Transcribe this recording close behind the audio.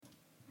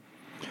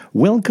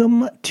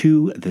Welcome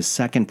to the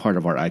second part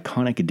of our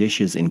Iconic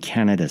Dishes in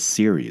Canada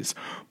series.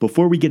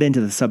 Before we get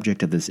into the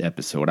subject of this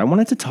episode, I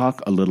wanted to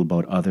talk a little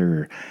about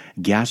other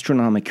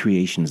gastronomic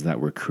creations that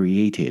were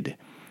created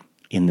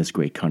in this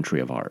great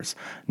country of ours.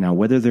 Now,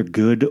 whether they're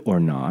good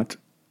or not,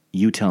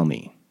 you tell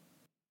me.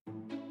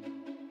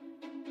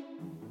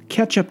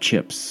 Ketchup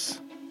chips,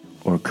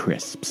 or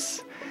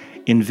crisps.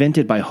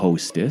 Invented by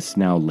Hostess,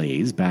 now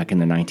Lay's, back in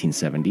the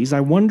 1970s,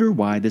 I wonder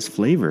why this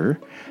flavor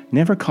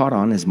never caught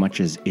on as much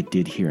as it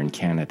did here in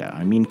Canada.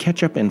 I mean,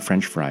 ketchup and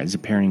French fries, a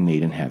pairing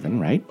made in heaven,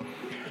 right?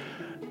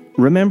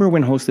 Remember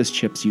when Hostess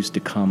chips used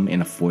to come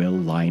in a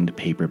foil-lined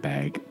paper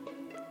bag?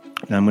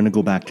 Now, I'm going to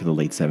go back to the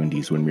late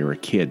 70s when we were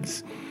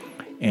kids,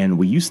 and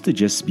we used to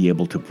just be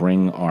able to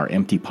bring our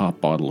empty pop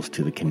bottles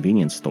to the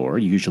convenience store,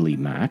 usually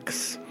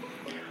Mac's.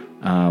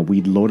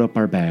 We'd load up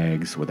our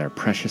bags with our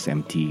precious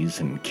empties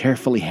and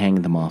carefully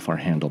hang them off our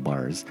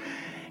handlebars,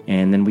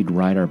 and then we'd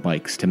ride our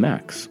bikes to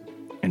Mac's.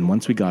 And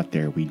once we got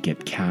there, we'd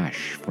get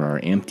cash for our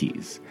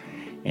empties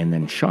and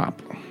then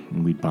shop.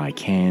 And we'd buy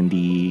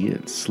candy,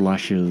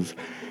 slushes,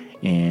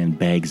 and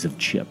bags of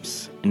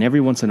chips. And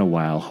every once in a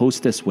while,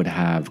 Hostess would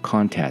have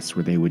contests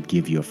where they would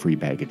give you a free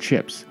bag of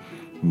chips.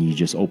 And you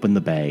just open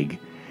the bag,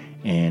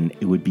 and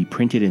it would be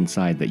printed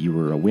inside that you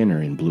were a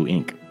winner in blue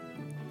ink.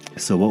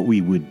 So what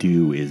we would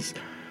do is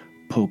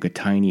poke a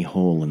tiny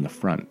hole in the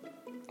front,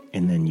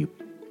 and then you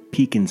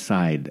peek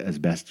inside as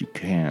best you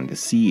can to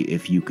see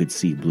if you could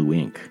see blue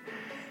ink,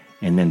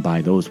 and then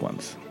buy those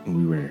ones.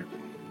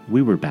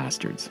 We were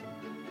bastards.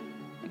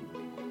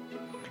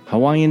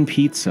 Hawaiian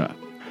pizza.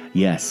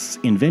 Yes,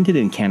 invented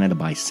in Canada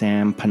by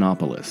Sam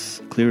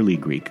Panopoulos, clearly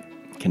Greek,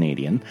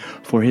 Canadian,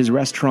 for his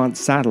restaurant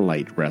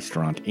Satellite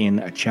Restaurant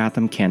in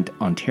Chatham, Kent,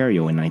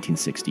 Ontario in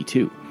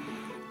 1962.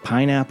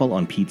 Pineapple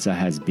on pizza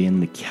has been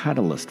the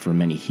catalyst for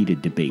many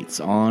heated debates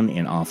on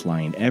and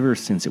offline ever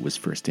since it was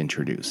first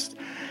introduced.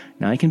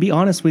 Now, I can be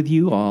honest with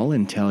you all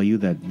and tell you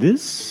that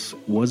this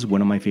was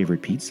one of my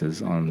favorite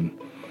pizzas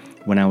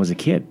when I was a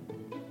kid.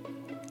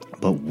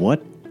 But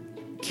what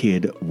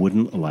kid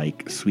wouldn't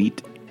like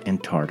sweet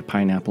and tart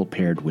pineapple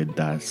paired with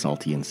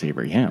salty and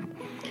savory ham?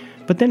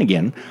 But then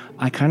again,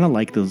 I kind of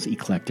like those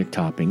eclectic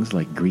toppings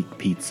like Greek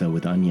pizza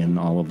with onion,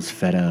 olives,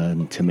 feta,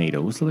 and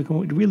tomatoes. It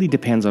really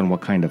depends on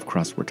what kind of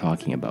crust we're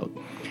talking about.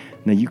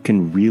 Now, you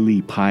can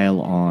really pile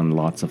on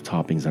lots of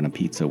toppings on a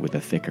pizza with a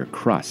thicker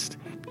crust.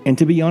 And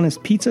to be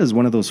honest, pizza is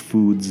one of those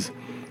foods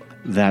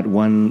that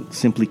one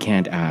simply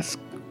can't ask,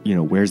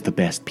 where's the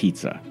best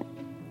pizza?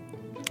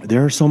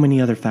 There are so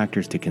many other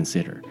factors to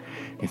consider.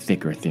 A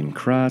thick or thin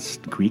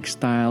crust, Greek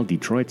style,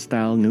 Detroit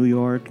style, New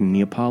York,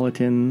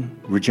 Neapolitan,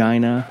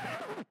 Regina.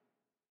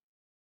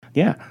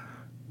 Yeah,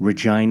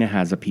 Regina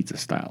has a pizza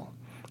style.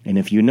 And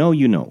if you know,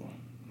 you know.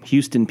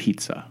 Houston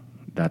pizza.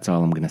 That's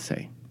all I'm going to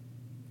say.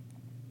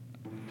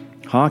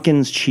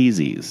 Hawkins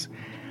Cheesies.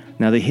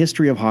 Now, the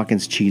history of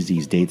Hawkins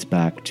Cheesies dates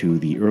back to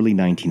the early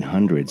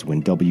 1900s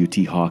when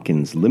W.T.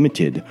 Hawkins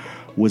Limited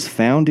was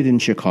founded in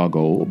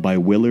Chicago by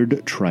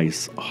Willard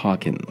Trice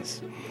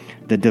Hawkins.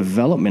 The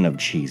development of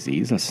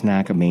Cheesies, a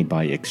snack made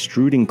by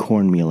extruding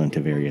cornmeal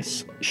into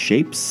various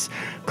shapes,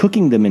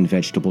 cooking them in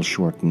vegetable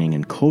shortening,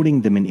 and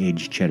coating them in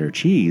aged cheddar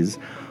cheese,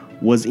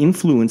 was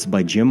influenced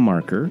by Jim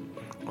Marker,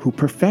 who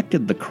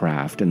perfected the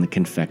craft in the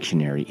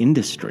confectionery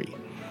industry.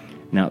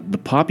 Now, the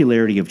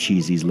popularity of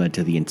Cheesies led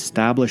to the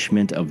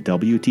establishment of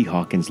W.T.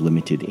 Hawkins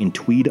Limited in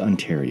Tweed,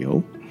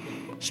 Ontario,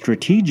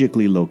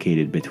 strategically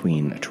located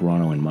between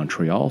Toronto and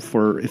Montreal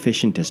for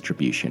efficient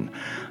distribution.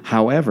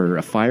 However,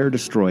 a fire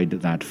destroyed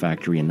that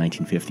factory in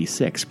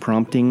 1956,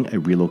 prompting a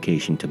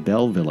relocation to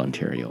Belleville,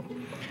 Ontario.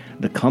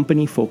 The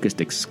company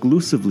focused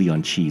exclusively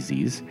on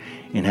Cheesies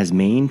and has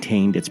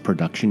maintained its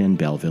production in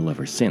Belleville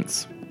ever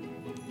since.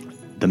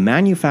 The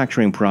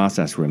manufacturing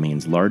process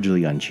remains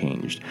largely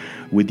unchanged,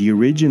 with the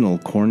original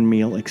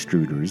cornmeal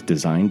extruders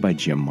designed by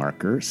Jim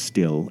Marker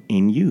still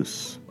in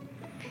use.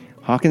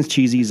 Hawkins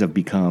Cheesies have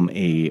become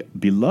a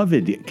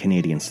beloved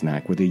Canadian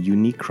snack with a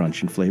unique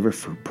crunch and flavor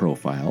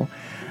profile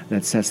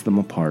that sets them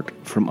apart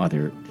from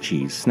other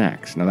cheese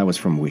snacks. Now, that was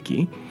from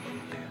Wiki.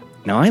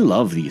 Now, I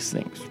love these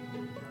things.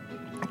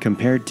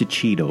 Compared to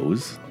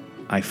Cheetos,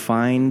 I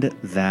find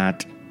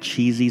that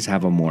Cheesies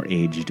have a more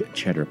aged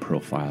cheddar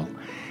profile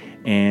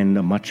and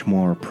a much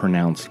more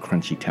pronounced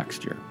crunchy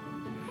texture.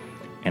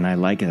 And I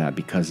like that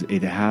because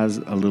it has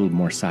a little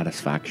more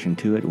satisfaction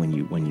to it when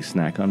you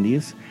snack on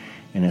these.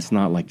 And it's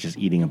not like just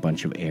eating a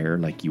bunch of air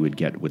like you would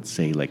get with,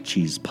 say, like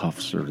cheese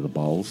puffs or the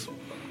balls.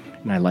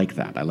 And I like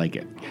that. I like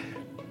it.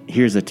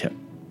 Here's a tip.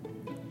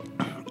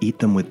 Eat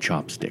them with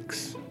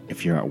chopsticks.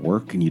 If you're at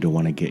work and you don't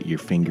want to get your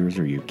fingers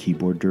or your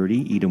keyboard dirty,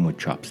 eat them with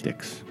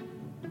chopsticks.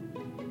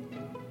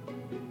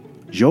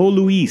 Joe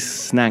Louis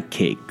snack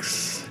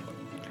cakes.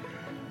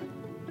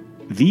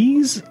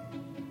 These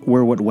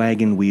were what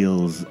wagon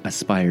wheels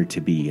aspired to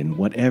be and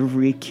what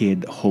every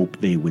kid hoped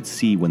they would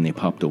see when they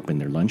popped open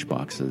their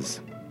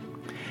lunchboxes.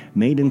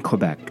 Made in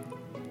Quebec,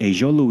 a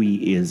Joe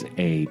Louis is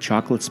a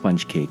chocolate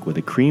sponge cake with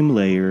a cream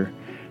layer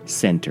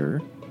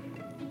center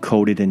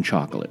coated in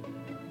chocolate.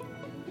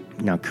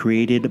 Now,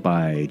 created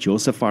by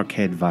Joseph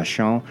Arcade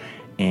Vachon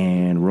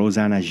and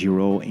Rosanna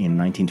Giraud in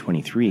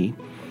 1923,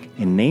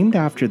 and named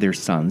after their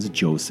sons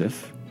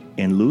Joseph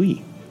and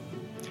Louis.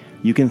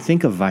 You can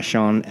think of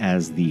Vachon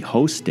as the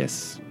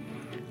hostess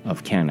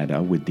of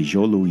Canada, with the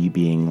Jo Louis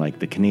being like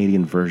the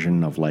Canadian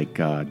version of like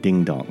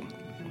Ding Dong.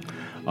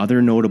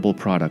 Other notable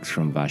products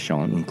from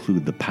Vachon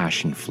include the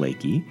Passion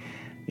Flaky,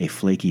 a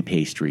flaky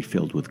pastry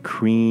filled with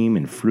cream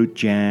and fruit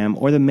jam,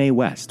 or the Mae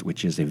West,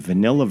 which is a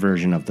vanilla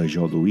version of the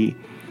Jo Louis.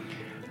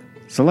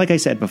 So like I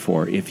said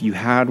before, if you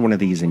had one of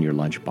these in your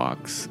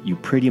lunchbox, you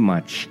pretty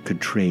much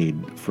could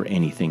trade for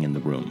anything in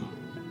the room.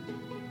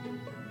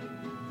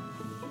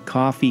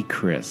 Coffee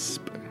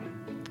Crisp.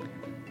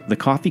 The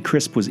Coffee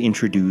Crisp was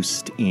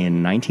introduced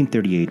in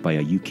 1938 by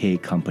a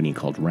UK company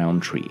called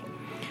Roundtree,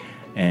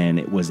 and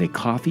it was a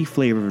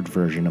coffee-flavored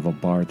version of a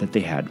bar that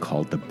they had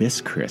called the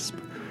Bisc Crisp,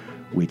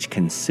 which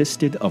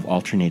consisted of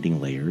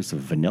alternating layers of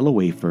vanilla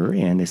wafer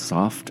and a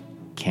soft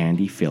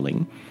candy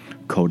filling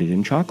coated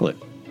in chocolate.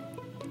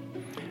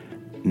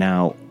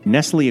 Now,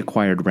 Nestle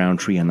acquired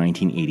Roundtree in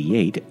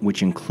 1988,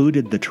 which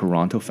included the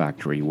Toronto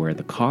factory where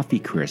the Coffee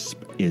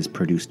Crisp is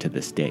produced to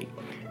this day.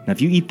 Now,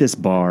 if you eat this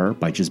bar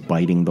by just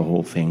biting the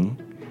whole thing,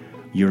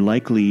 you're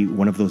likely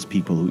one of those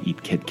people who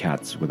eat Kit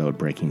Kats without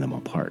breaking them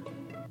apart.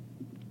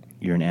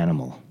 You're an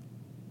animal.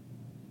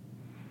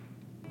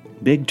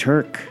 Big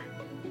Turk.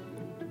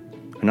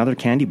 Another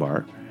candy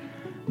bar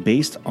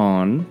based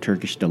on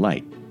Turkish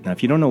Delight. Now,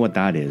 if you don't know what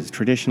that is,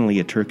 traditionally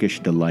a Turkish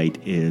Delight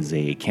is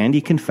a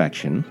candy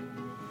confection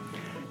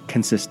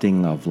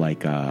consisting of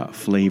like a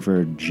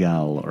flavored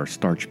gel or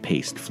starch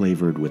paste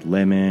flavored with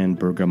lemon,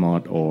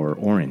 bergamot, or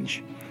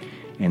orange.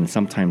 And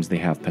sometimes they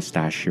have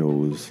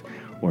pistachios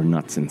or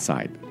nuts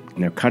inside.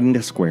 And they're cut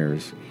into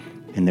squares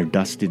and they're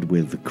dusted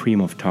with cream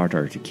of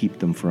tartar to keep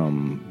them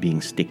from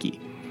being sticky.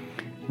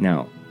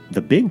 Now,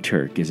 the Big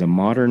Turk is a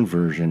modern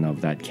version of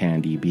that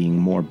candy, being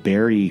more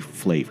berry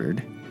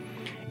flavored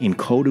and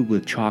coated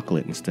with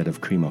chocolate instead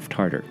of cream of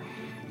tartar.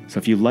 So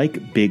if you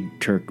like Big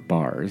Turk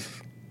bars,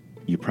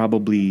 you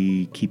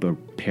probably keep a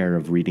pair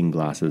of reading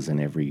glasses in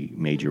every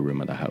major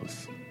room of the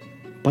house.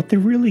 But they're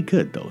really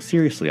good though.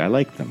 Seriously, I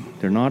like them.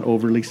 They're not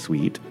overly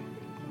sweet.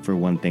 For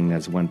one thing,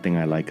 that's one thing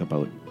I like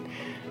about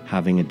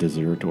having a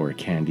dessert or a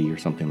candy or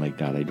something like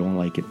that. I don't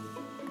like it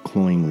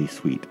cloyingly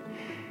sweet.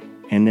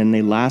 And then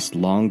they last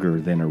longer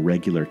than a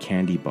regular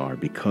candy bar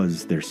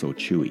because they're so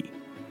chewy.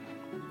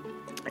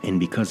 And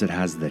because it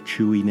has the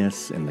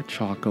chewiness and the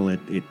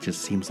chocolate, it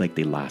just seems like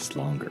they last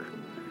longer.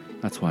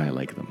 That's why I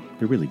like them.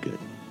 They're really good.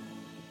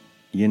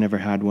 You never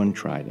had one?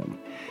 Try them.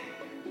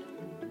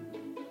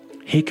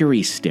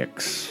 Hickory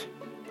Sticks.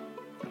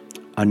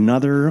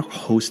 Another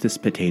Hostess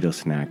potato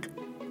snack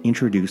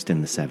introduced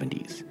in the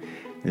 70s.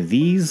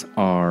 These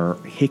are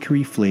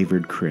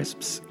hickory-flavored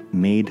crisps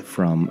made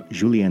from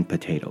julienne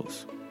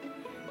potatoes.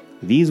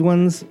 These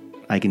ones,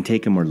 I can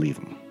take them or leave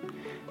them.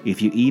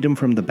 If you eat them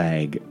from the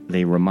bag,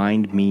 they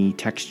remind me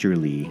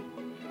texturally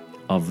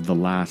of the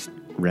last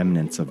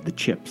remnants of the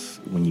chips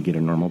when you get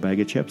a normal bag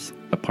of chips,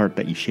 a part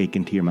that you shake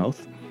into your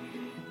mouth.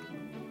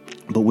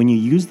 But when you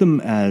use them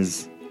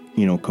as,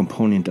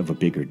 component of a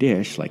bigger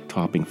dish, like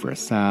topping for a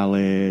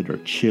salad or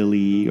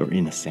chili or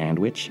in a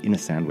sandwich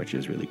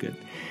is really good,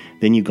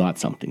 then you got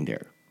something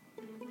there.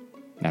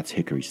 That's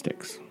Hickory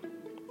Sticks.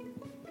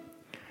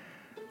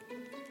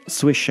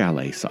 Swiss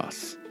Chalet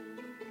sauce.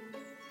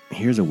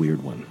 Here's a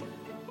weird one.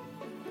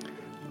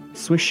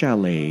 Swiss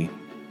Chalet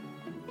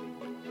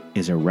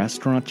is a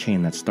restaurant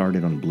chain that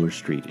started on Bloor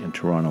Street in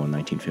Toronto in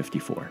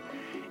 1954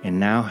 and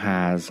now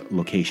has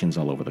locations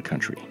all over the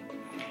country.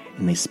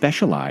 And they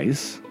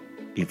specialize,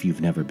 if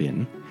you've never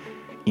been,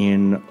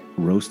 in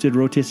roasted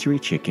rotisserie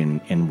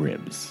chicken and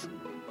ribs.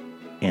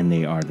 And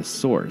they are the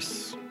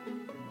source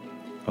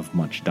of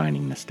much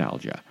dining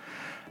nostalgia.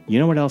 You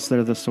know what else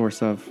they're the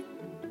source of?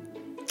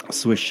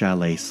 Swiss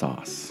Chalet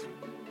sauce.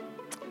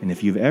 And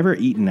if you've ever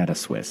eaten at a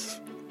Swiss,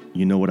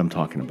 you know what I'm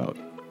talking about.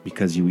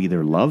 Because you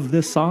either love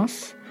this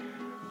sauce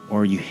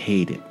or you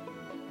hate it.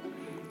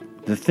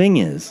 The thing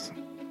is,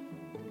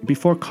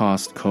 before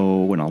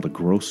Costco and all the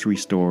grocery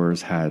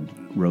stores had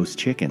roast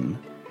chicken,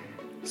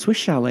 Swiss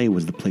Chalet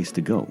was the place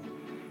to go.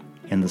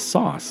 And the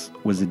sauce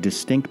was a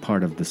distinct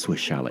part of the Swiss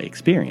Chalet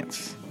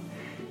experience.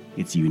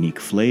 Its unique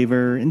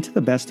flavor, and to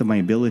the best of my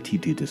ability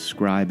to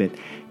describe it,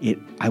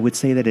 I would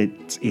say that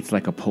it's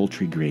like a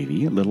poultry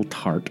gravy, a little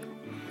tart,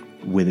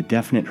 with a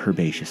definite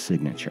herbaceous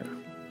signature.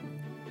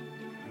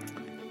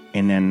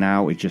 And then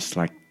now it just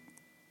like,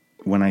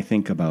 when I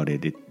think about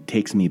it, it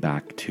takes me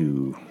back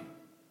to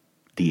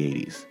the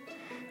 80s.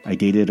 I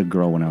dated a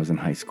girl when I was in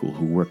high school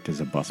who worked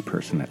as a bus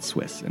person at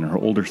Swiss, and her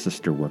older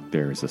sister worked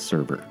there as a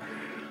server.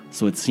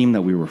 So it seemed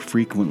that we were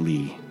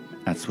frequently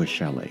at Swiss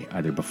Chalet,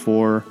 either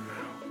before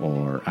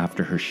or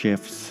after her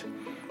shifts.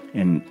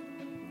 And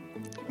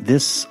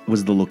this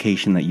was the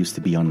location that used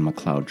to be on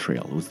McLeod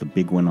Trail. It was the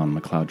big one on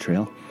McLeod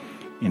Trail,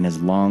 and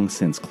has long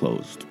since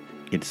closed.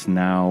 It's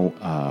now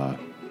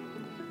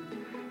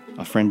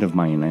a friend of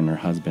mine and her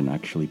husband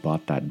actually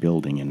bought that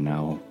building, and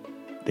now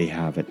they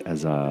have it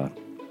as a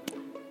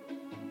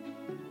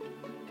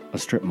a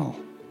strip mall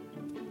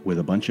with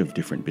a bunch of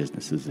different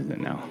businesses in it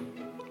now.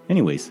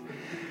 Anyways,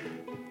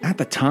 at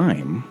the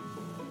time,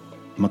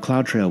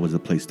 McLeod Trail was a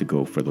place to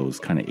go for those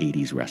kind of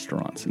 80s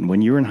restaurants. And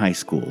when you were in high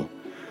school,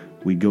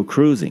 we'd go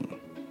cruising.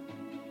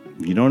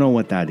 If you don't know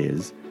what that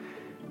is,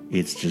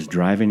 it's just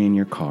driving in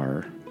your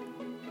car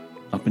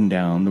up and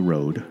down the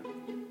road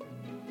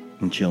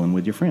and chilling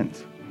with your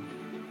friends.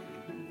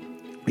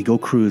 We go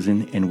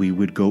cruising and we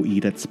would go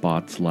eat at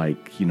spots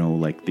like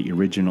the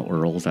original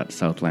Earl's at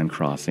Southland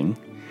Crossing.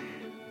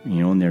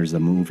 And there's a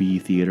movie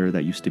theater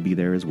that used to be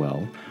there as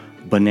well.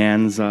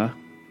 Bonanza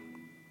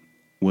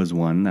was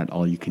one, that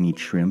all-you-can-eat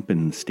shrimp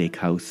and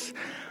steakhouse.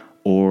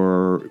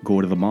 Or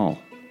go to the mall.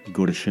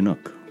 Go to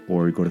Chinook.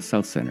 Or go to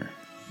South Center.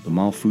 The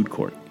mall food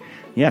court.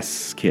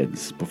 Yes,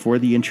 kids, before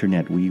the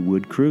internet, we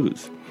would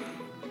cruise.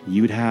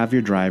 You'd have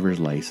your driver's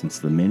license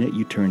the minute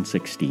you turned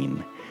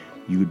 16.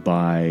 You'd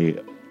buy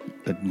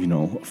a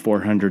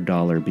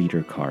 $400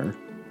 beater car,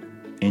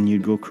 and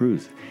you'd go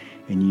cruise.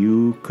 And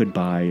you could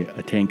buy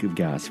a tank of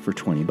gas for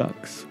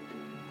 $20.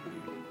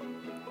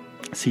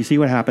 So you see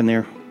what happened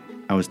there?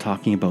 I was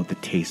talking about the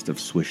taste of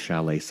Swiss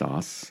chalet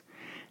sauce,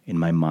 and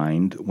my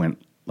mind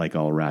went like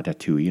all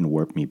ratatouille and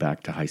warped me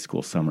back to high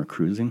school summer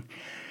cruising.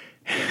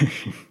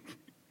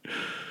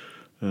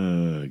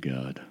 Oh,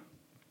 God.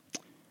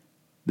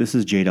 This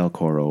is Jade El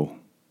Coro,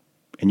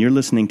 and you're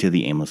listening to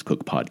the Aimless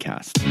Cook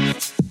Podcast.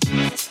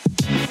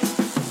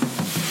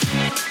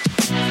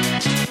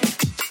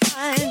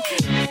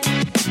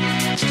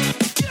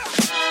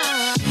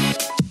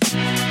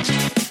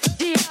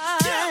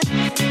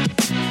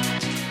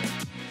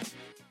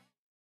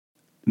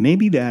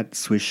 Maybe that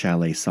Swiss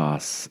chalet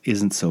sauce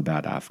isn't so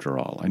bad after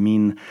all. I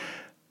mean,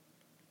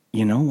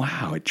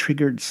 wow, it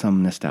triggered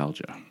some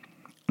nostalgia.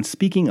 And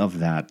speaking of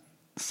that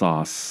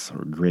sauce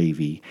or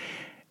gravy,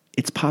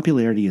 its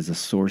popularity is a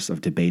source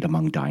of debate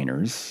among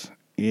diners.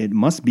 It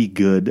must be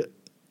good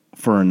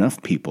for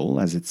enough people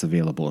as it's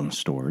available in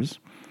stores.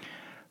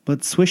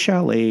 But Swiss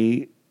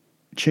chalet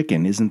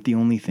chicken isn't the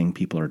only thing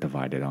people are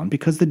divided on,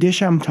 because the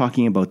dish I'm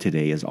talking about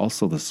today is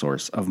also the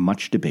source of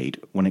much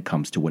debate when it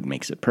comes to what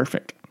makes it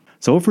perfect.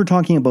 So if we're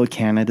talking about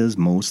Canada's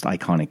most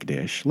iconic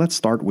dish, let's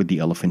start with the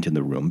elephant in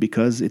the room,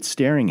 because it's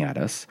staring at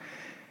us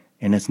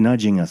and it's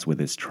nudging us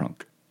with its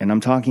trunk. And I'm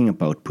talking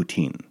about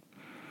poutine.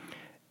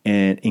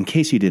 And in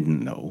case you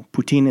didn't know,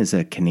 poutine is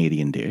a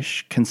Canadian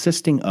dish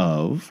consisting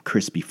of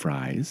crispy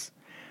fries,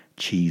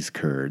 cheese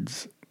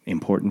curds.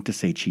 Important to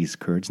say cheese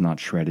curds, not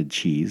shredded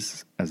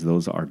cheese, as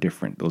those are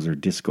different. Those are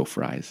disco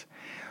fries.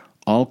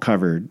 All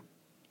covered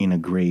in a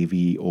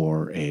gravy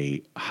or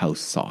a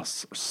house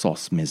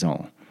sauce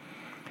maison.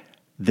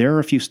 There are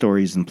a few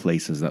stories and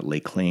places that lay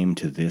claim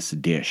to this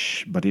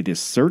dish, but it is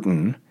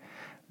certain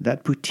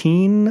that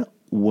poutine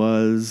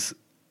was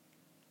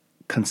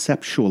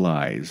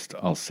conceptualized,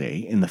 I'll say,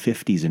 in the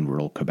 50s in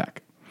rural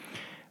Quebec.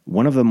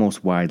 One of the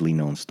most widely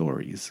known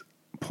stories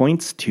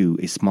points to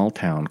a small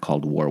town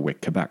called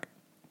Warwick, Quebec,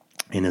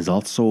 and is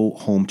also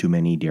home to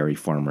many dairy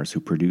farmers who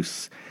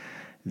produce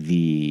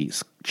the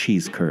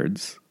cheese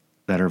curds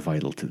that are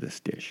vital to this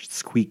dish.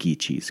 Squeaky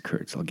cheese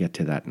curds. I'll get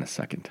to that in a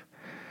second.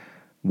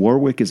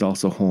 Warwick is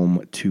also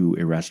home to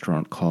a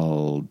restaurant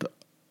called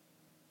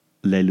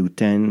Le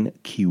Lutin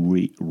qui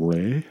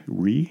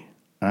rit.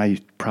 I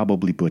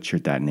probably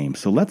butchered that name.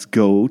 So let's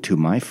go to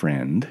my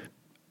friend,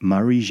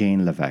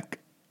 Marie-Jeanne Levesque,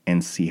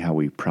 and see how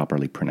we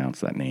properly pronounce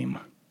that name.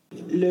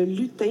 Le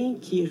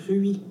Lutin qui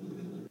rit.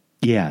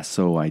 Yeah,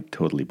 so I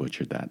totally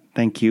butchered that.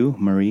 Thank you,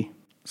 Marie.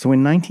 So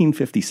in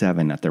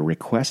 1957, at the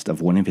request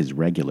of one of his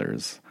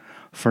regulars,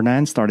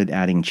 Fernand started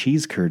adding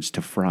cheese curds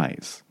to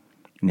fries,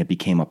 and it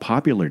became a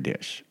popular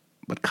dish.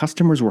 But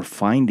customers were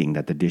finding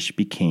that the dish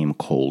became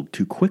cold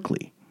too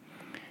quickly.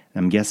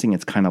 I'm guessing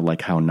it's kind of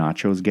like how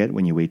nachos get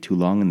when you wait too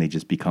long and they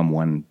just become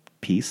one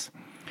piece.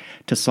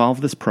 To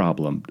solve this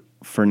problem,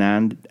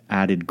 Fernand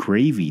added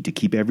gravy to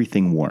keep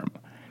everything warm.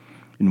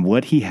 And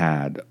what he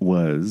had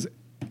was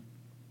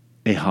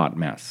a hot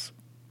mess,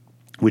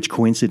 which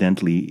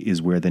coincidentally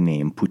is where the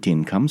name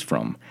poutine comes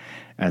from,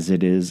 as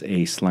it is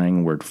a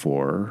slang word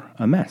for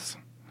a mess.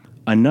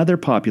 Another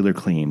popular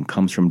claim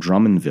comes from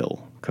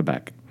Drummondville,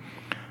 Quebec,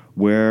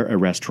 where a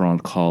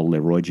restaurant called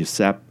Le Roi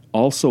Giuseppe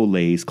also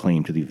lays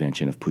claim to the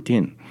invention of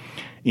poutine.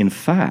 In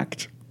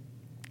fact,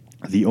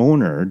 the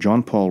owner,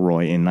 John Paul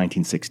Roy, in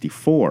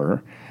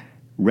 1964,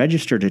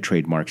 registered a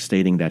trademark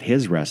stating that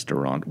his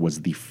restaurant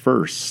was the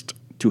first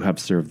to have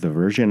served the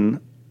version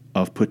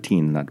of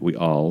poutine that we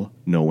all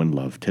know and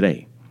love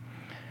today.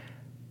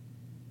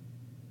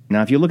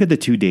 Now, if you look at the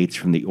two dates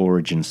from the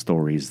origin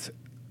stories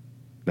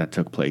that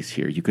took place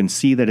here, you can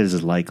see that it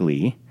is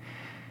likely,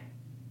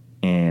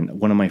 and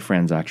one of my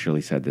friends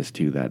actually said this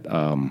too, that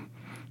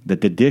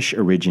the dish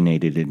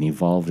originated and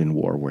evolved in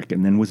Warwick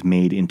and then was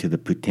made into the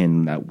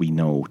poutine that we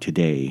know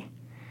today,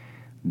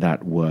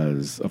 that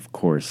was, of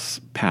course,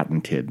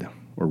 patented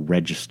or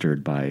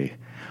registered by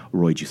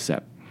Roi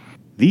Giuseppe.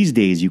 These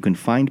days, you can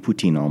find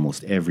poutine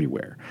almost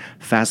everywhere.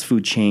 Fast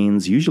food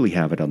chains usually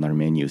have it on their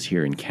menus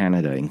here in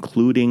Canada,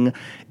 including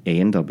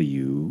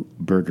A&W,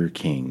 Burger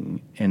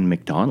King, and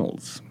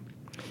McDonald's.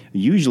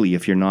 Usually,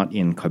 if you're not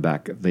in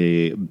Quebec,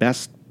 the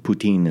best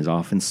poutine is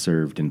often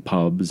served in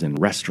pubs and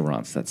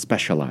restaurants that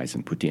specialize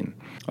in poutine.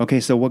 Okay,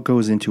 so what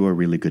goes into a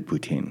really good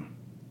poutine?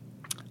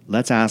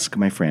 Let's ask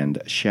my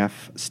friend,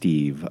 Chef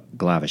Steve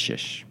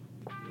Glavishish.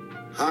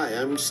 Hi,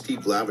 I'm Steve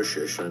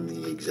Glavishish. I'm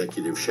the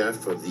executive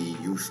chef of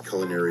the Youth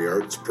Culinary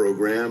Arts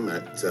program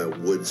at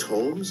Woods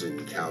Homes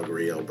in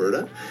Calgary,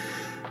 Alberta,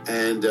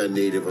 and a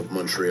native of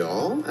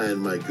Montreal.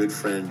 And my good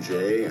friend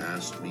Jay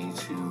asked me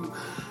to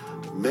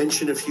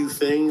mention a few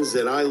things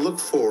that I look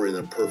for in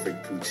a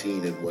perfect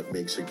poutine and what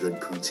makes a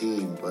good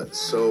poutine. But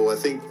so I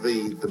think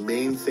the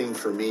main thing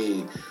for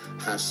me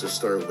has to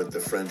start with the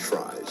French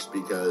fries,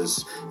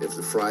 because if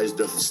the fries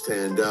don't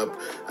stand up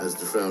as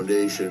the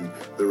foundation,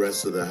 the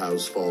rest of the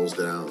house falls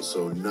down.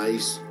 So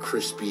nice,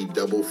 crispy,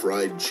 double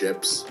fried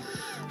chips,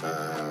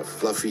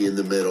 fluffy in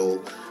the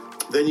middle.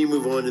 Then you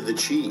move on to the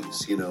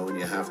cheese, and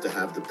you have to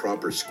have the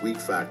proper squeak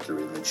factor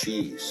in the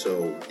cheese.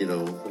 So,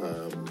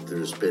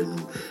 there's been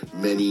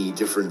many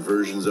different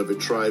versions of it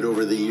tried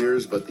over the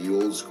years, but the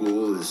old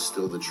school is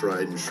still the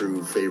tried and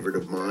true favorite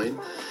of mine.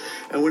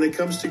 And when it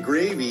comes to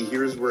gravy,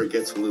 here's where it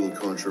gets a little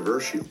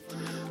controversial.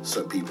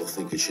 Some people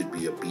think it should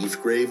be a beef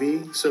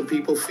gravy. Some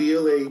people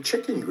feel a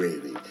chicken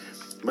gravy.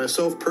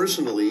 Myself,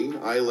 personally,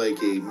 I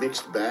like a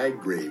mixed bag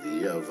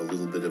gravy of a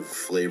little bit of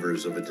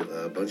flavors of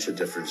a bunch of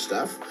different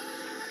stuff.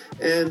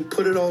 And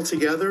put it all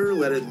together,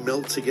 let it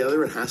melt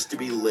together. It has to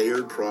be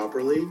layered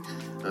properly,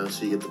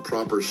 so you get the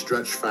proper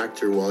stretch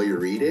factor while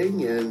you're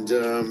eating. And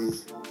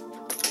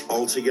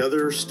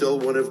altogether, still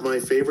one of my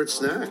favorite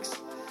snacks.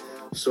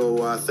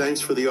 So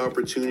thanks for the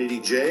opportunity,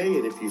 Jay.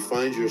 And if you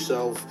find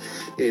yourself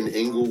in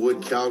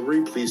Englewood,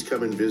 Calgary, please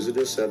come and visit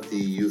us at the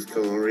Youth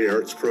Culinary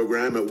Arts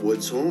program at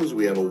Woods Homes.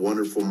 We have a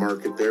wonderful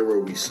market there where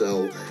we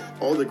sell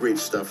all the great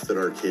stuff that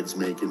our kids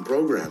make and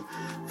program.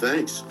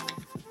 Thanks.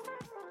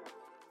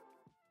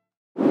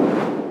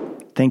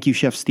 Thank you,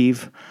 Chef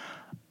Steve.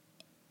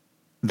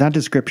 That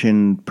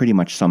description pretty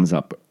much sums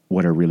up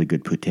what a really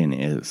good poutine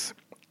is.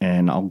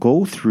 And I'll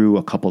go through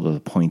a couple of the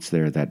points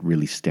there that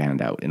really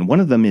stand out. And one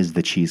of them is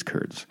the cheese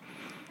curds.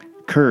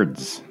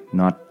 Curds,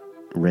 not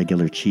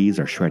regular cheese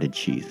or shredded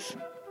cheese.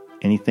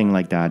 Anything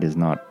like that is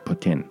not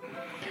poutine.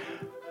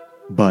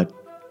 But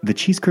the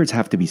cheese curds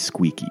have to be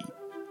squeaky.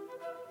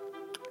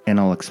 And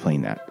I'll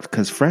explain that.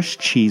 Because fresh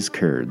cheese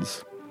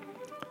curds,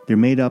 they're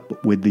made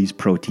up with these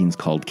proteins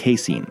called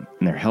casein,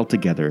 and they're held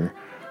together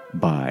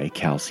by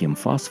calcium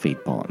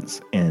phosphate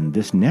bonds. And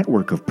this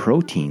network of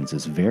proteins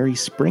is very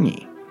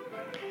springy,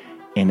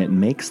 and it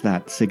makes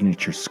that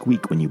signature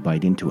squeak when you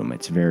bite into them.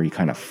 It's very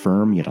kind of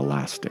firm yet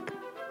elastic.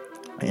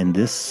 And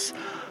this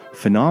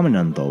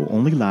phenomenon, though,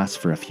 only lasts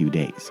for a few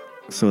days.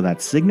 So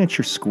that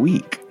signature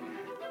squeak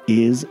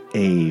is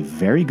a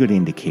very good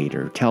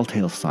indicator,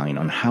 telltale sign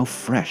on how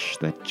fresh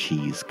that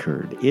cheese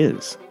curd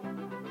is.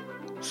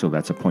 So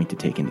that's a point to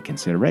take into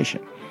consideration.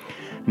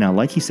 Now,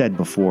 like he said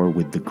before,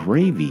 with the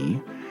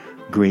gravy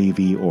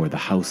or the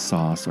house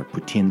sauce or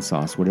poutine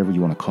sauce, whatever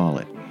you want to call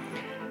it,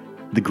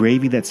 the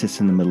gravy that sits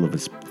in the middle of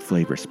his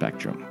flavor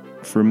spectrum.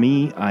 For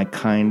me, I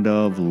kind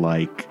of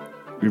like,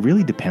 it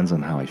really depends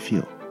on how I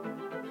feel,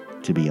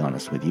 to be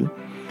honest with you.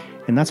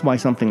 And that's why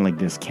something like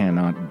this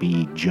cannot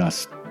be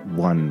just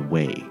one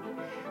way.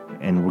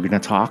 And we're going to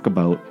talk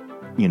about,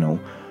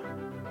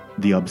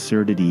 the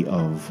absurdity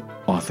of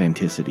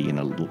authenticity in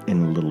a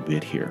little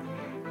bit here.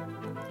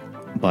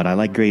 But I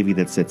like gravy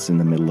that sits in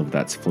the middle of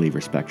that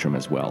flavor spectrum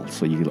as well.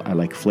 So I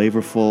like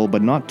flavorful,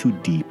 but not too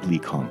deeply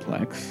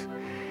complex.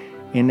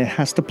 And it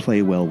has to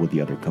play well with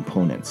the other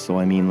components. So,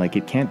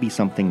 it can't be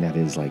something that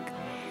is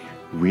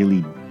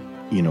really,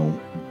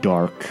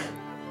 dark,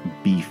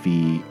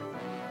 beefy,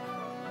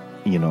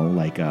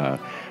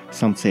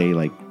 some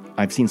say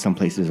I've seen some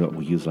places that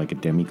will use a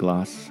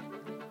demi-glace,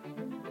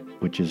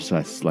 which is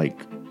just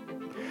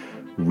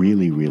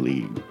really,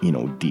 really,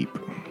 deep.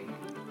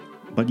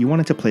 But you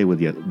want it to play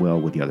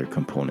well with the other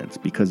components,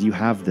 because you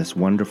have this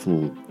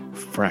wonderful,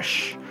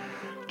 fresh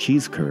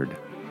cheese curd,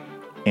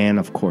 and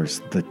of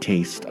course the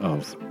taste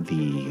of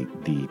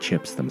the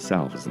chips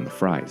themselves and the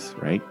fries,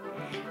 right?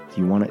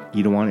 You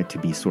don't want it to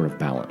be sort of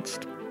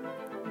balanced.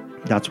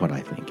 That's what I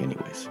think,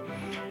 anyways.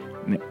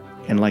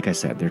 And like I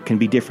said, there can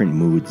be different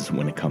moods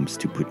when it comes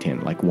to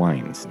poutine, like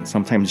wines. And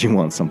sometimes you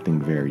want something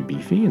very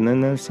beefy, and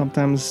then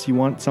sometimes you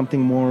want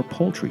something more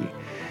poultry.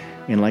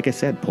 And like I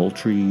said,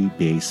 poultry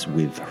based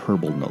with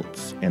herbal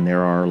notes. And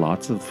there are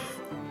lots of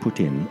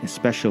poutine,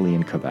 especially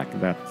in Quebec,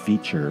 that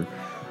feature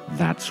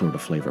that sort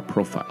of flavor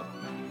profile.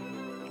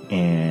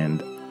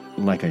 And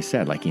like I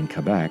said, in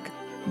Quebec,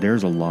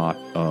 there's a lot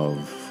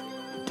of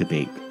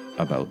debate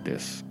about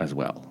this as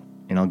well.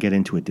 And I'll get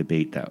into a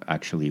debate that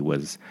actually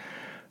was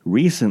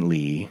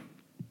recently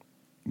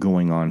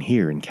going on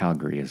here in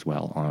Calgary as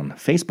well on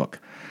Facebook.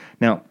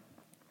 Now,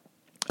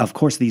 of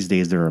course, these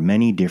days there are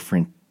many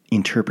different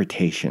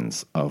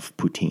interpretations of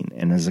poutine,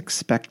 and as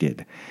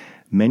expected,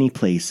 many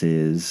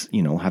places,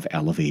 have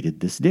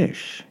elevated this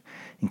dish,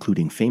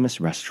 including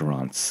famous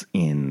restaurants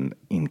in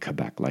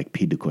Quebec like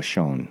Pied de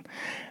Cochon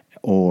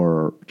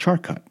or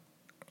Charcut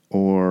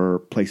Or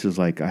places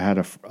like I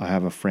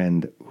have a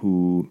friend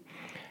who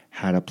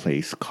had a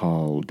place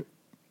called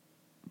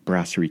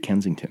Brasserie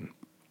Kensington.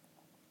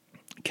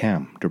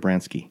 Cam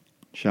Dobransky,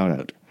 shout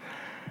out.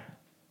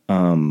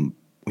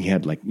 We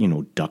had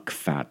duck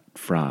fat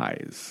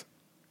fries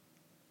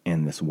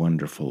and this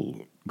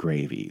wonderful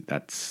gravy.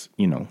 That's,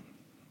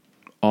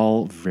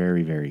 all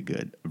very, very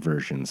good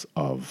versions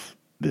of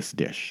this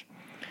dish.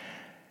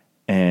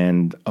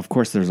 And of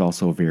course, there's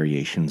also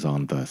variations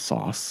on the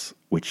sauce,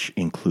 which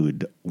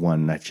include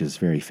one that's just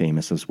very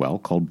famous as well,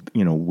 called,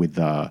 with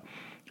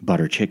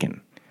butter chicken.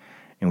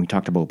 And we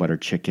talked about butter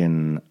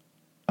chicken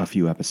a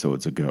few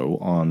episodes ago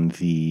on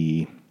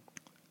the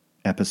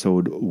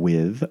episode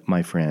with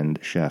my friend,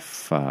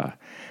 Chef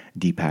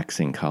Deepak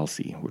Singh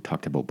Khalsi. We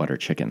talked about butter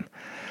chicken.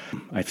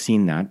 I've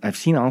seen that. I've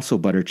seen also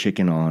butter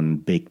chicken on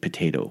baked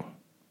potato,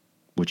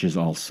 which is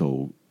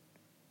also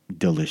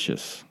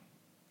delicious.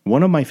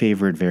 One of my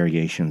favorite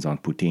variations on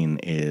poutine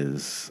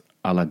is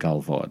a la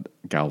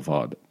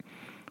galvaude,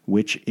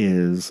 which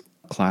is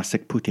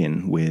classic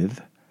poutine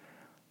with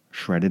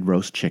shredded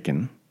roast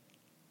chicken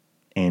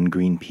and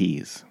green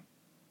peas.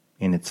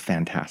 And it's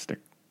fantastic.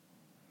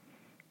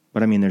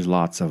 But I mean, there's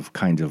lots of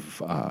kinds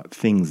of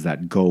things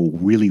that go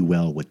really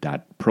well with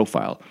that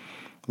profile.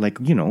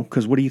 Like,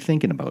 because what are you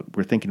thinking about?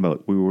 We're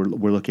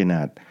looking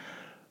at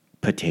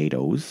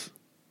potatoes,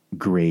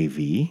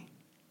 gravy,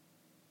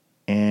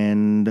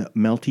 and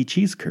melty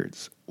cheese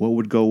curds. What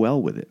would go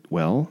well with it?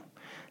 Well,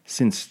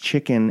 since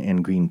chicken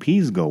and green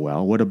peas go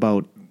well, what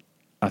about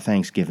a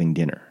Thanksgiving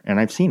dinner? And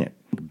I've seen it.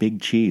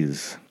 Big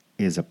Cheese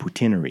is a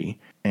poutinerie,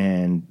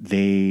 and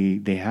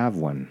they have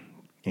one.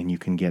 And you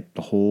can get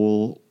the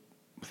whole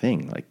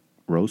thing, like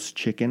roast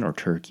chicken or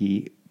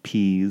turkey,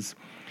 peas,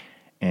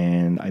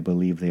 and I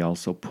believe they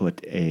also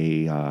put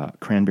a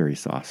cranberry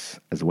sauce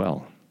as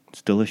well.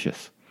 It's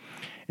delicious.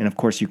 And of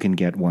course, you can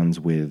get ones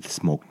with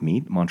smoked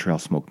meat, Montreal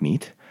smoked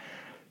meat.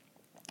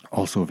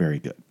 Also very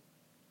good.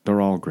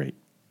 They're all great.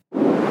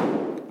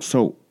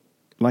 So,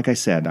 like I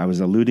said, I was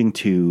alluding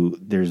to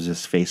there's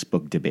this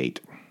Facebook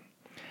debate.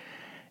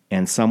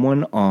 And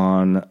someone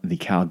on the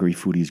Calgary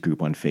Foodies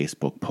group on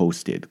Facebook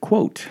posted,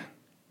 quote,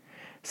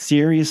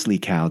 "Seriously,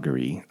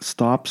 Calgary,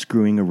 stop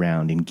screwing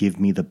around and give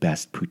me the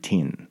best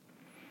poutine.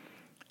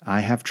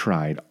 I have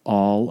tried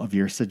all of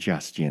your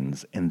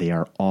suggestions and they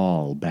are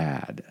all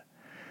bad.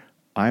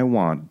 I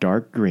want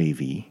dark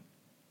gravy,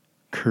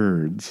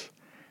 curds,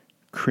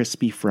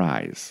 crispy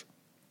fries.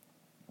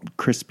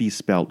 Crispy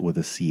spelt with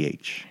a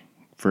CH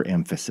for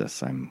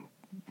emphasis, I'm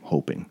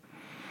hoping."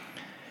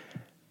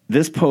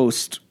 This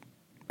post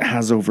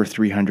has over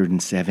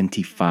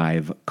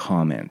 375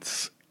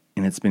 comments,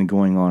 and it's been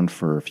going on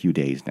for a few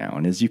days now.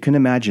 And as you can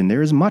imagine,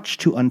 there is much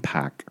to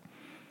unpack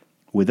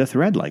with a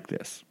thread like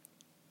this,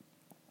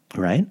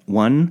 right?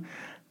 One,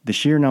 the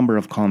sheer number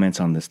of comments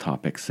on this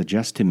topic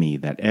suggests to me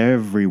that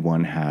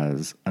everyone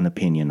has an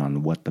opinion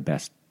on what the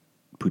best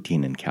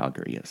poutine in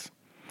Calgary is.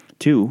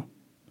 Two,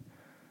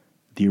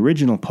 the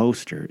original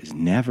poster is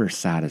never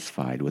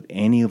satisfied with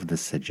any of the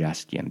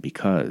suggestion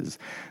because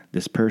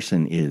this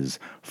person is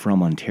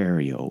from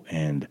Ontario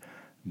and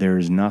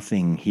there's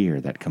nothing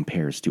here that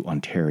compares to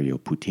Ontario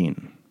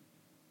poutine.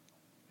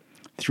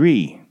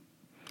 Three,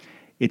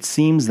 it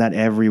seems that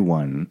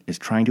everyone is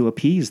trying to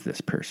appease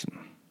this person.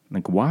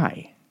 Like,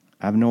 why?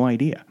 I have no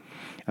idea.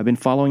 I've been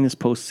following this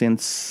post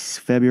since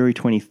February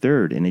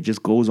 23rd, and it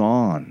just goes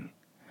on.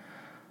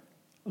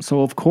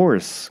 So, of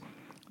course,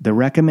 the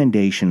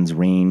recommendations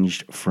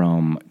ranged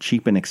from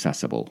cheap and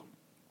accessible,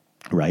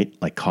 right?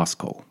 Like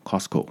Costco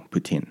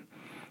poutine.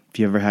 Have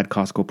you ever had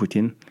Costco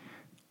poutine?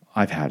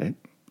 I've had it.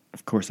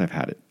 Of course I've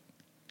had it.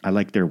 I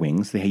like their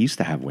wings. They used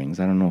to have wings.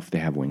 I don't know if they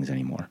have wings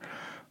anymore.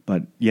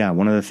 But yeah,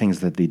 one of the things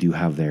that they do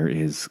have there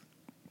is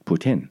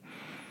poutine.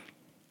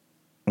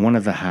 One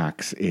of the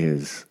hacks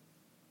is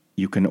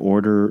you can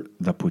order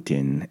the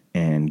poutine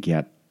and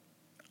get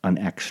an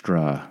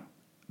extra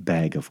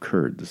bag of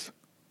curds.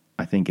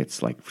 I think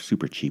it's like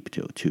super cheap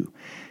too.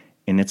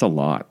 And it's a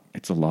lot.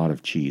 It's a lot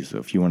of cheese. So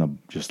if you want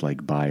to just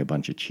like buy a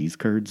bunch of cheese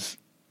curds,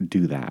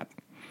 do that.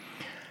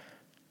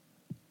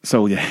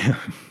 So yeah,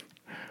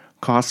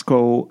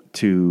 Costco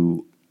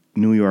to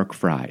New York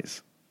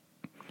fries.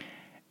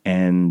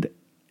 And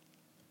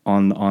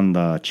on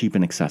the cheap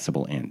and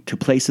accessible end, to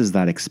places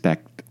that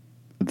expect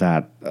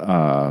that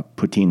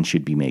poutine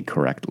should be made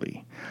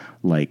correctly,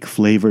 like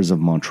Flavors of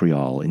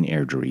Montreal in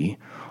Airdrie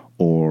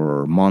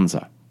or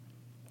Monza.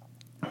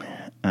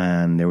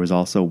 And there was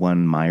also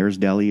one Myers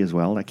Deli as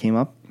well that came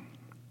up.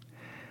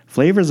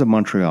 Flavors of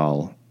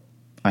Montreal,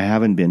 I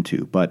haven't been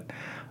to, but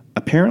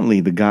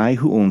apparently the guy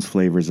who owns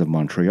Flavors of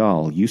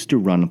Montreal used to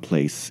run a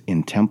place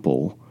in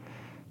Temple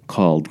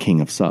called King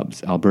of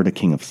Subs, Alberta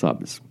King of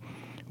Subs,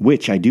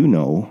 which I do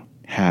know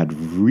had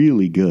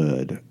really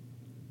good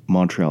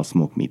Montreal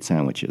smoked meat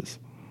sandwiches.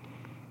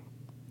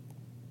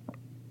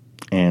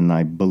 And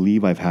I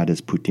believe I've had his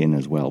poutine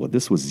as well, but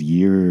this was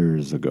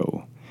years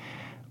ago.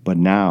 But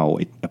now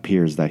it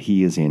appears that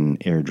he is in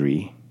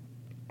Airdrie,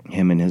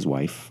 him and his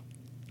wife.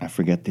 I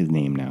forget his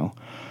name now.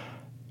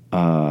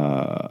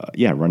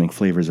 Running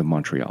Flavors of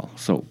Montreal.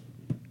 So,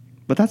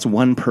 but that's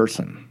one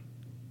person,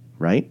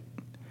 right?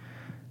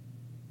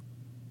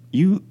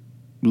 You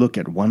look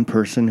at one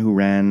person who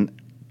ran,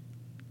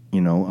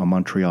 a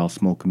Montreal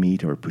smoke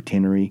meat or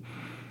poutinerie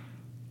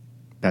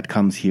that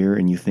comes here,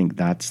 and you think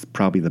that's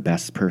probably the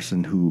best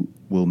person who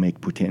will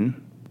make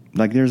poutine.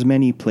 Like, there's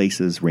many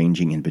places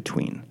ranging in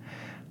between,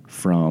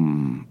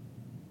 from,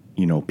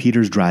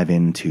 Peter's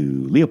Drive-In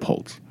to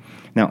Leopold's.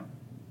 Now,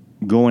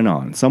 going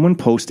on, someone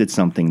posted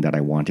something that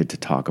I wanted to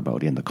talk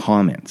about in the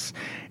comments,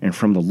 and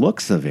from the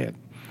looks of it,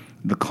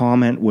 the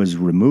comment was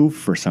removed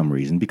for some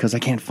reason because I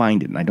can't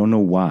find it, and I don't know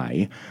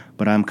why,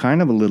 but I'm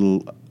kind of a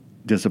little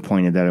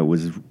disappointed that it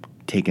was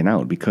taken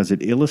out because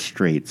it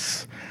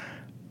illustrates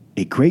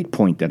a great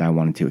point that I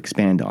wanted to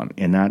expand on,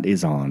 and that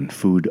is on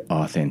food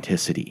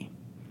authenticity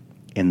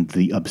and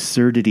the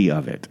absurdity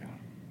of it.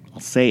 I'll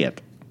say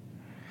it.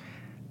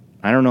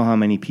 I don't know how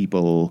many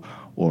people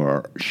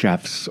or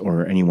chefs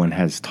or anyone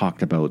has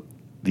talked about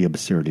the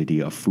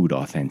absurdity of food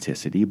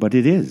authenticity, but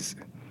it is.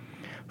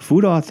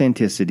 Food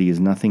authenticity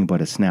is nothing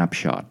but a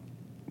snapshot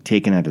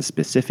taken at a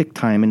specific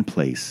time and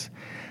place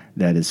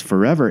that is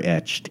forever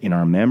etched in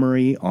our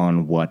memory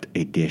on what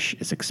a dish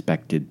is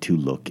expected to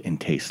look and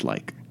taste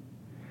like.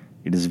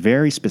 It is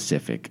very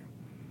specific,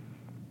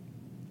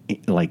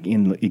 like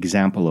in the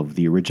example of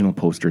the original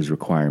poster's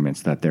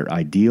requirements that their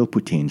ideal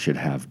poutine should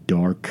have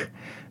dark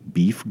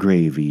beef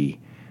gravy,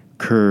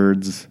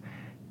 curds,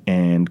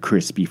 and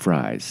crispy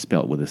fries,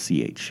 spelt with a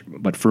CH.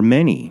 But for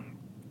many,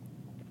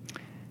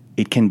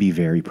 it can be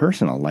very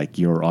personal, like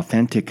your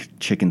authentic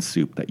chicken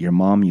soup that your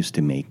mom used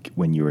to make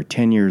when you were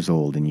 10 years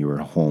old and you were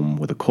home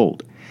with a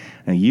cold.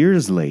 And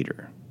years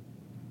later,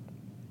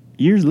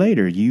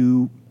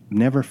 you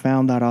never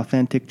found that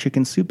authentic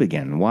chicken soup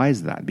again. Why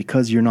is that?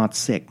 Because you're not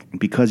sick,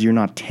 because you're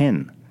not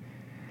 10.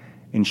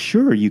 And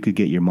sure, you could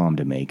get your mom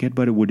to make it,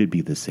 but would it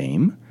be the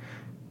same?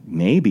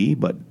 Maybe,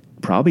 but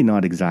probably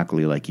not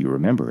exactly like you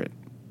remember it.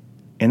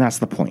 And that's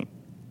the point,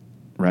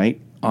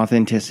 right?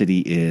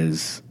 Authenticity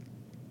is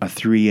a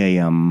 3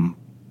 a.m.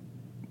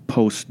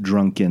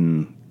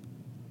 post-drunken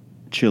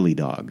chili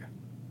dog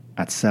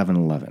at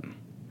 7-Eleven.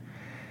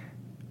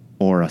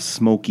 Or a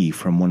smoky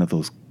from one of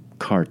those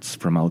carts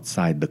from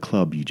outside the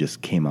club you just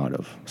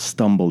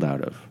stumbled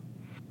out of.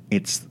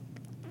 It's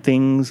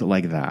things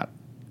like that,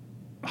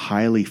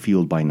 highly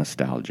fueled by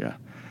nostalgia,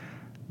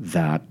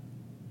 that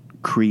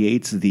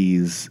creates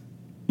these,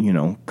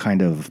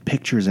 kind of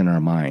pictures in our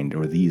mind,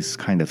 or these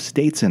kind of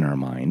states in our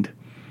mind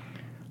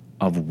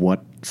of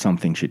what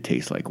something should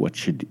taste like, what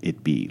should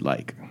it be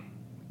like,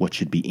 what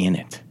should be in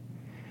it.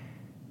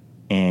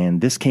 And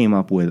this came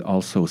up with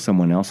also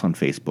someone else on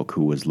Facebook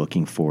who was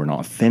looking for an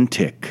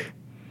authentic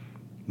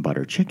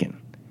butter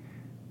chicken,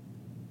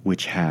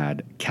 which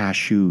had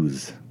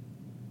cashews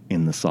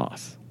in the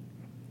sauce.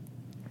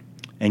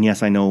 And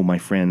yes, I know my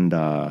friend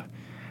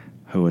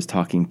who was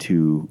talking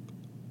to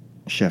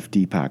Chef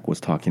Deepak was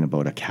talking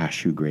about a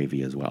cashew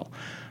gravy as well.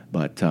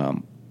 But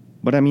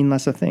I mean,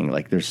 that's the thing.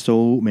 Like, there's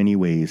so many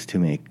ways to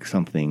make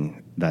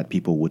something that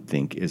people would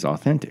think is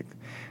authentic.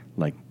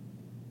 Like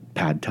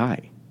pad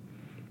thai.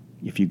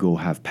 If you go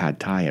have pad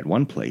thai at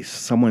one place,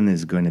 someone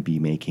is going to be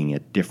making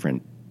it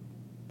different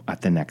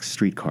at the next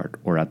street cart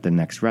or at the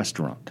next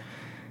restaurant.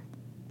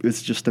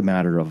 It's just a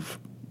matter of,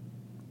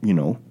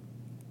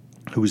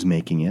 who's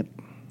making it,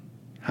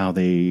 how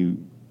they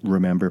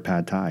remember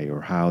pad thai,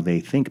 or how they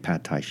think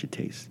pad thai should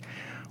taste.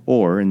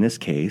 Or in this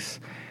case,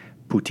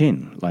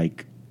 poutine.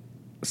 Like,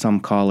 some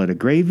call it a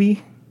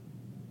gravy,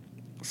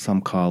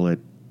 some call it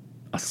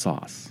a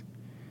sauce,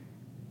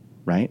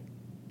 right?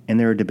 And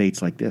there are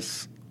debates like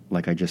this,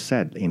 like I just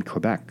said, in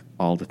Quebec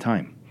all the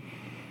time.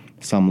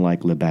 Some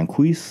like Le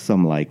Banquise,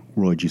 some like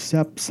Roy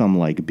Giuseppe, some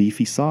like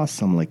beefy sauce,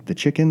 some like the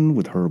chicken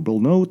with herbal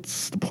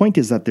notes. The point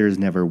is that there's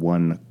never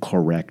one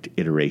correct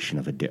iteration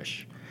of a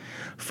dish.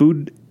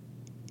 Food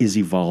is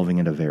evolving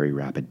at a very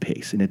rapid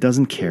pace, and it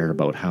doesn't care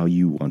about how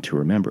you want to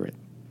remember it.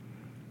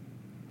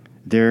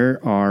 There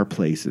are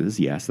places,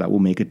 yes, that will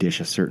make a dish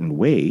a certain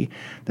way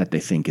that they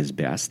think is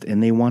best,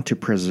 and they want to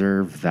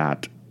preserve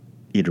that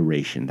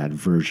iteration, that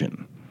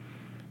version.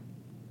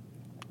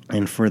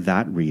 And for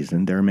that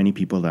reason, there are many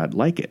people that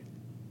like it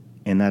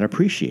and that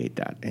appreciate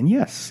that. And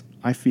yes,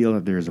 I feel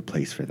that there's a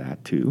place for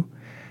that too.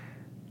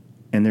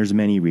 And there's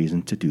many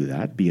reasons to do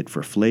that, be it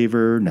for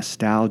flavor,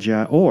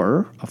 nostalgia,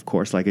 or, of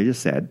course, like I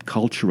just said,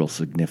 cultural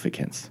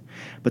significance.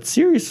 But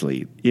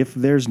seriously, if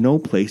there's no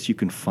place you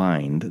can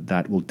find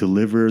that will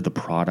deliver the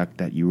product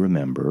that you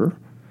remember,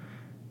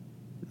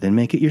 then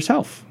make it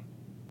yourself.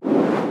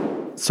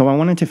 So I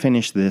wanted to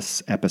finish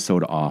this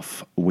episode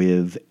off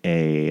with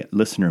a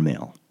listener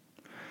mail.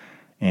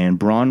 And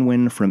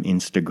Bronwyn from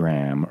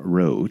Instagram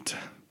wrote,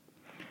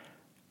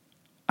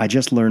 I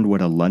just learned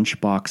what a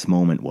lunchbox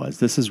moment was.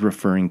 This is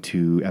referring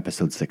to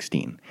episode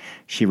 16.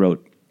 She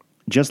wrote,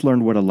 just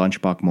learned what a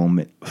lunchbox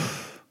moment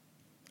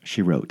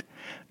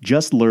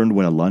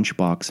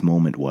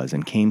was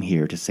and came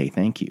here to say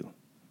thank you.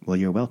 Well,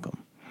 you're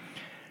welcome.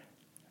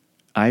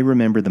 I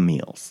remember the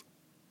meals.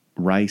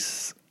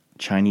 Rice,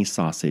 Chinese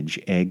sausage,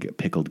 egg,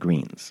 pickled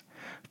greens.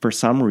 For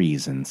some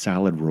reason,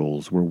 salad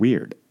rolls were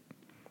weird.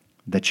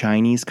 The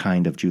Chinese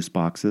kind of juice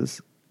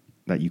boxes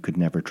that you could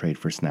never trade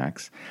for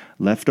snacks,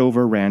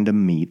 leftover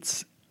random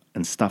meats,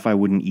 and stuff I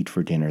wouldn't eat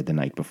for dinner the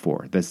night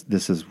before.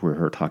 This is where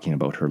her talking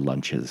about her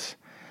lunches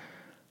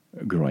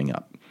growing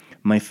up.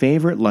 My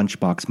favorite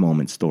lunchbox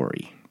moment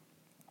story,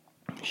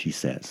 she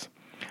says.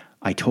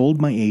 I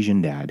told my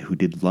Asian dad who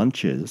did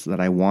lunches that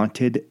I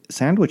wanted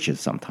sandwiches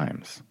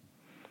sometimes.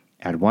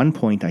 At one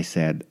point I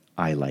said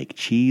I like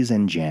cheese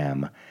and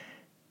jam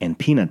and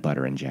peanut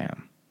butter and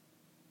jam.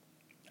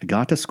 I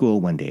got to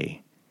school one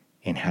day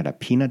and had a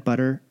peanut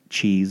butter,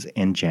 cheese,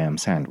 and jam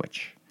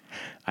sandwich.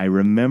 I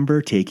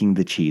remember taking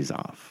the cheese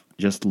off.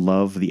 Just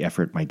love the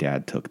effort my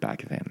dad took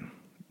back then.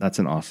 That's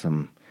an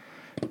awesome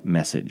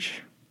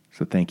message.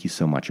 So thank you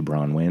so much,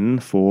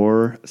 Bronwyn,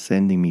 for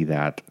sending me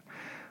that.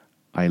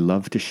 I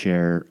love to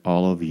share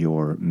all of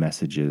your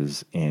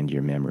messages and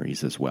your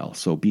memories as well.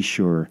 So be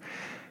sure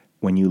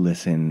when you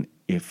listen,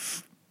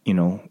 if,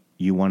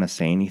 you want to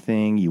say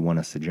anything, you want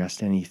to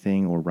suggest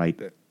anything, or write,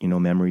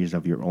 memories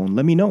of your own,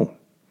 let me know.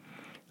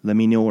 Let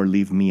me know, or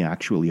leave me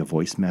actually a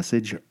voice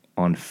message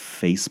on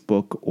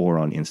Facebook or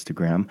on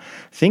Instagram.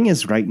 Thing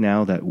is, right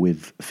now that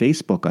with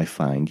Facebook, I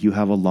find you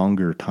have a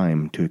longer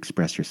time to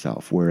express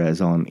yourself, whereas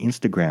on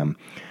Instagram,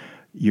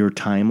 your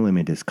time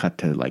limit is cut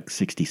to like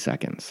 60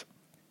 seconds.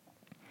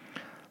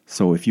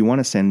 So if you want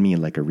to send me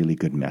like a really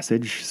good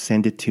message,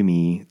 send it to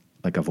me,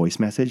 like a voice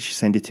message,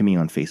 send it to me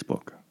on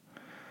Facebook.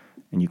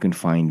 And you can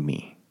find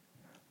me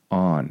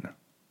on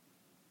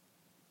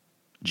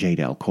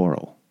Jade L.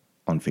 Coral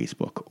on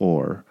Facebook,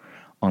 or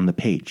on the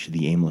page,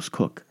 The Aimless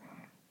Cook.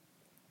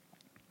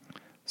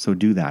 So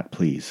do that,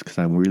 please, because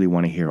I really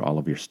want to hear all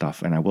of your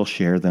stuff, and I will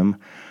share them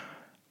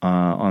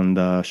on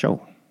the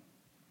show.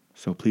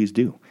 So please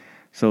do.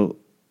 So,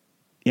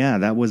 yeah,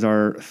 that was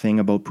our thing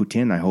about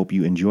Poutine. I hope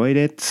you enjoyed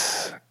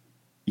it.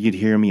 You could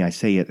hear me, I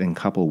say it in a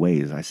couple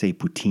ways. I say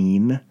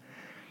Poutine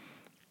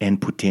and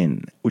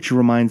Poutine, which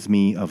reminds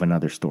me of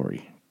another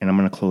story. And I'm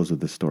going to close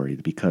with this story,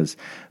 because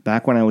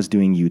back when I was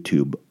doing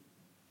YouTube,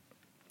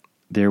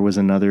 there was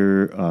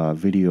another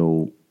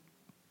video,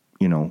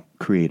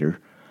 creator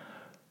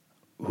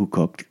who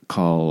cooked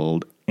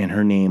and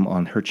her name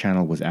on her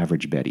channel was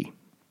Average Betty.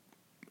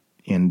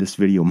 And this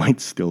video might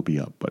still be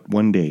up, but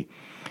one day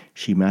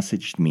she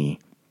messaged me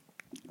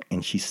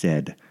and she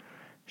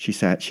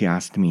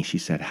asked me,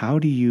 how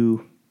do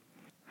you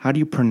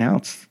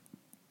pronounce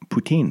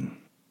Poutine?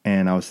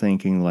 And I was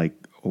thinking a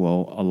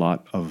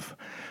lot of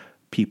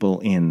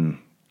people in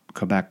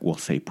Quebec will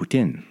say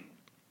Poutine,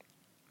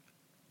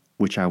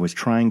 which I was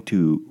trying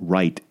to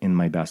write in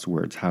my best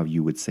words how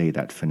you would say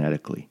that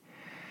phonetically.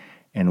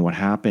 And what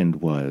happened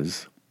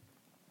was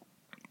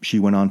she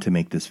went on to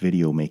make this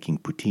video making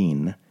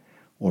poutine,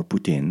 or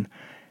Poutine,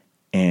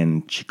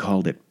 and she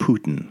called it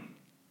Putin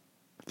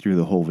through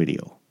the whole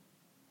video.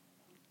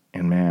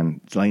 And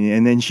man,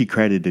 and then she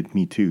credited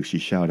me too. She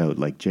shouted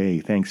out Jay,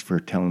 thanks for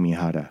telling me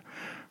how to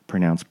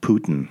pronounce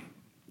Putin.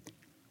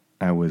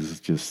 I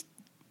was just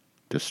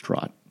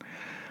distraught.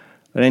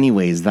 But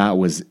anyways, that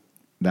was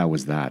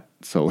that.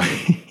 So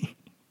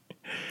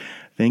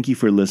thank you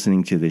for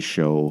listening to this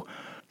show.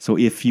 So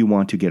if you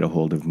want to get a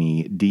hold of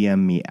me,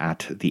 DM me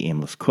at The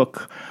Aimless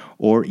Cook,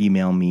 or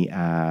email me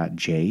at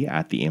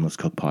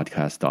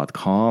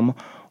j@theaimlesscookpodcast.com,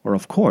 or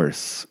of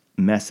course,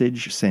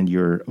 send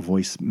your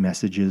voice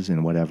messages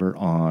and whatever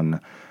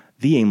on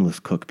The Aimless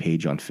Cook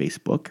page on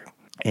Facebook.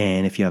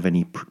 And if you have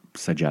any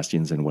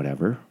suggestions and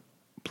whatever,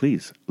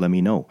 please let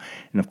me know.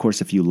 And of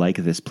course, if you like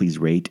this, please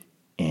rate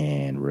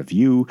and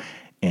review,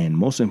 and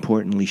most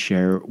importantly,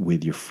 share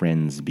with your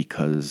friends,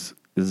 because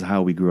this is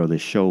how we grow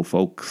this show,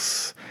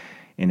 folks.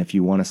 And if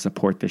you want to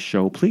support this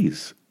show,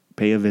 please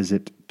pay a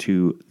visit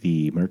to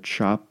the merch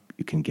shop.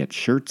 You can get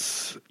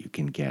shirts, you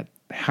can get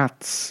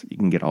hats, you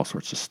can get all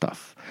sorts of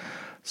stuff.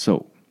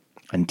 So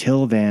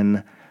until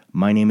then,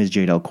 my name is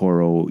Jade L.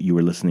 Coro. You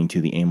are listening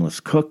to The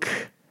Aimless Cook.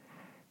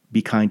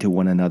 Be kind to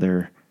one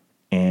another,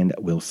 and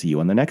we'll see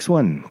you on the next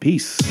one.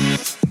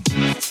 Peace.